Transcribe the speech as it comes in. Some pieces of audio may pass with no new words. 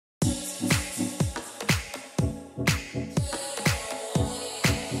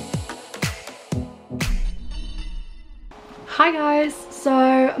Hi guys,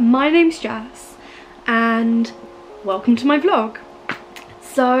 so my name's Jess and welcome to my vlog.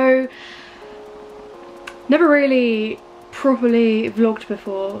 So, never really properly vlogged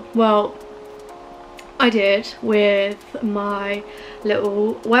before. Well, I did with my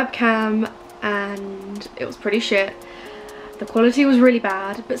little webcam and it was pretty shit. The quality was really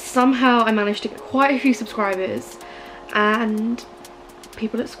bad, but somehow I managed to get quite a few subscribers and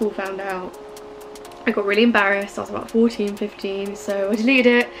people at school found out. I got really embarrassed. I was about 14, 15, so I deleted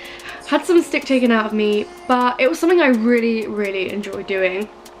it. Had some stick taken out of me, but it was something I really enjoyed doing.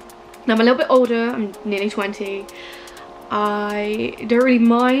 Now I'm a little bit older, I'm nearly 20. I don't really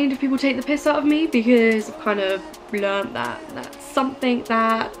mind if people take the piss out of me because I've kind of learned that that's something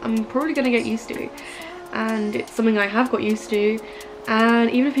that I'm probably going to get used to. And it's something I have got used to.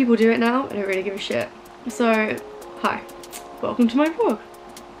 And even if people do it now, I don't really give a shit. So, hi. Welcome to my vlog.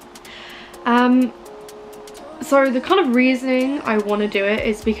 So the kind of reasoning I want to do it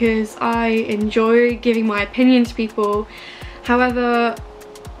is because I enjoy giving my opinion to people. However,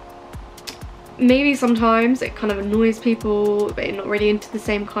 maybe sometimes it kind of annoys people, but they're not really into the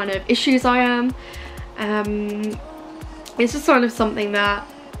same kind of issues I am. It's just sort of something that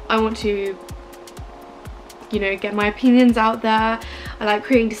I want to, you know, get my opinions out there. I like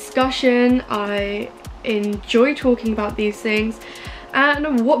creating discussion. I enjoy talking about these things.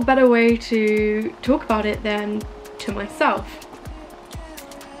 And what better way to talk about it than to myself?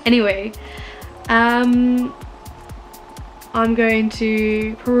 Anyway, I'm going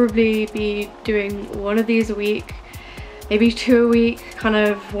to probably be doing one of these a week, maybe 2 a week, kind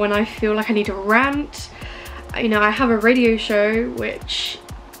of when I feel like I need to rant. You know, I have a radio show which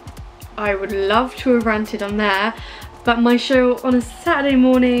I would love to have ranted on there, but my show on a Saturday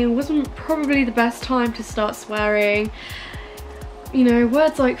morning wasn't probably the best time to start swearing. You know,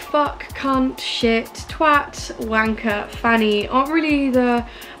 words like fuck, cunt, shit, twat, wanker, fanny aren't really the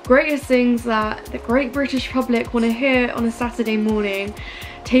greatest things that the great British public want to hear on a Saturday morning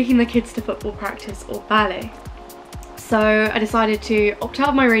taking their kids to football practice or ballet. So I decided to opt out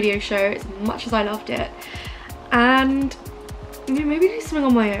of my radio show as much as I loved it and, you know, maybe do something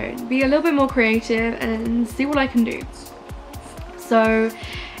on my own, be a little bit more creative and see what I can do. So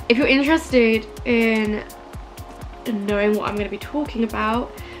if you're interested in knowing what I'm going to be talking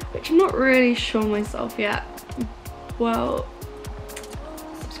about, which I'm not really sure myself yet, well,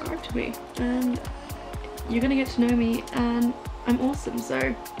 subscribe to me and you're going to get to know me, and I'm awesome, so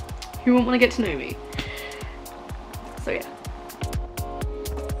who won't want to get to know me? So yeah.